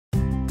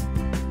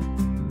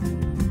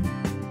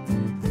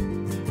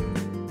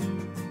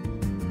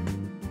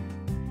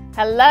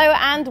Hello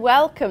and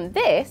welcome.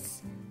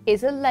 This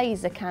is a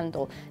laser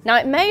candle. Now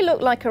it may look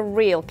like a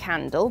real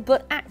candle,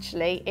 but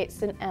actually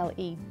it's an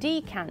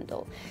LED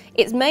candle.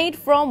 It's made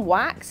from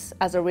wax,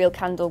 as a real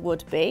candle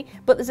would be,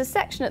 but there's a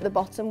section at the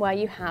bottom where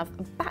you have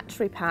a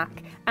battery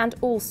pack and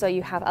also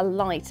you have a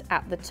light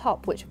at the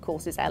top, which of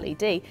course is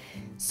LED.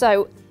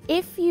 So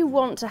if you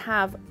want to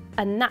have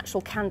a natural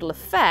candle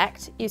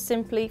effect, you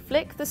simply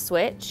flick the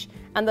switch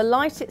and the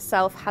light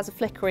itself has a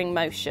flickering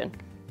motion.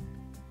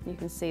 You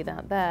can see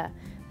that there.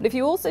 But if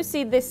you also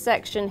see this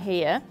section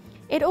here,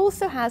 it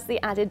also has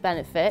the added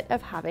benefit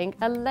of having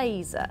a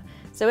laser.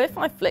 So if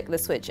I flick the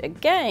switch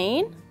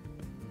again,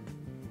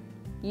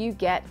 you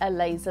get a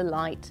laser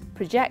light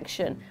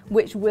projection,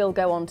 which will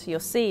go onto your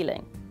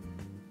ceiling.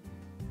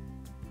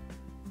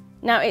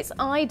 Now it's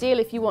ideal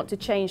if you want to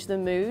change the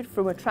mood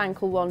from a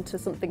tranquil one to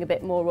something a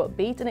bit more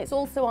upbeat, and it's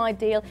also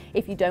ideal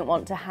if you don't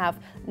want to have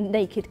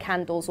naked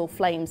candles or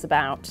flames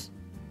about,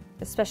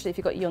 especially if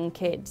you've got young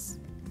kids.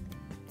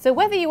 So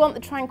whether you want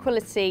the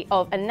tranquility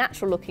of a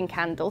natural looking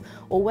candle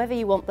or whether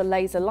you want the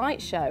laser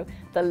light show,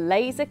 the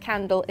laser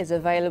candle is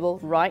available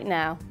right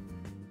now.